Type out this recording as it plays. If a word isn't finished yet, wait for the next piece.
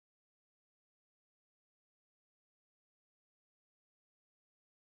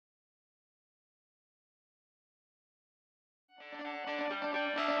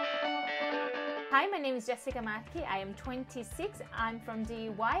Hi, my name is Jessica Marchi. I am 26. I'm from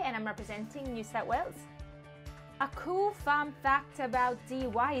DY and I'm representing New South Wales. A cool fun fact about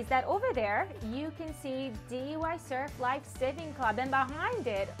DY is that over there you can see DY Surf Life Saving Club, and behind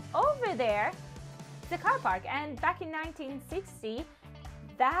it, over there, the car park. And back in 1960,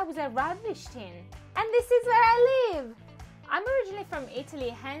 that was a rubbish tin. And this is where I live. I'm originally from Italy,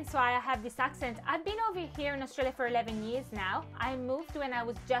 hence why I have this accent. I've been over here in Australia for 11 years now. I moved when I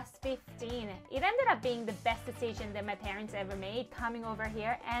was just 15. It ended up being the best decision that my parents ever made, coming over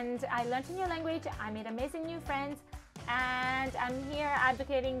here, and I learned a new language, I made amazing new friends, and I'm here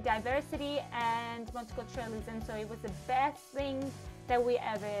advocating diversity and multiculturalism, so it was the best thing that we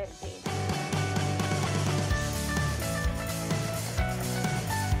ever did.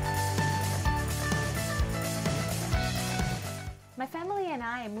 My family and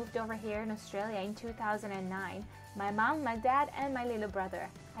I moved over here in Australia in 2009. My mom, my dad, and my little brother.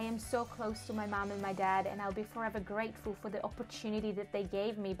 I am so close to my mom and my dad, and I'll be forever grateful for the opportunity that they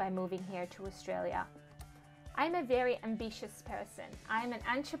gave me by moving here to Australia. I'm a very ambitious person. I'm an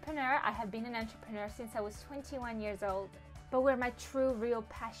entrepreneur. I have been an entrepreneur since I was 21 years old. But where my true, real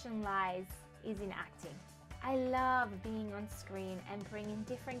passion lies is in acting. I love being on screen and bringing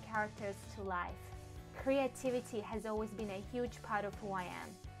different characters to life. Creativity has always been a huge part of who I am,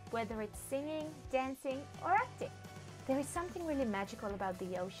 whether it's singing, dancing, or acting. There is something really magical about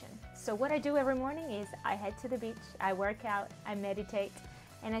the ocean. So what I do every morning is I head to the beach, I work out, I meditate,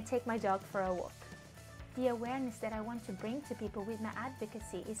 and I take my dog for a walk. The awareness that I want to bring to people with my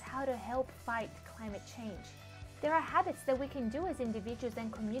advocacy is how to help fight climate change. There are habits that we can do as individuals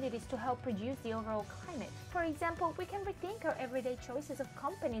and communities to help reduce the overall climate. For example, we can rethink our everyday choices of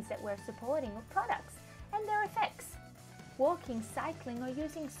companies that we're supporting or products and their effects. Walking, cycling, or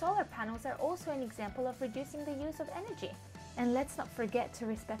using solar panels are also an example of reducing the use of energy. And let's not forget to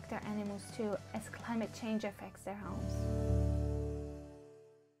respect our animals too, as climate change affects their homes.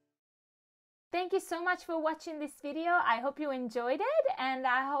 Thank you so much for watching this video. I hope you enjoyed it, and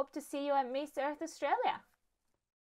I hope to see you at Miss Earth Australia.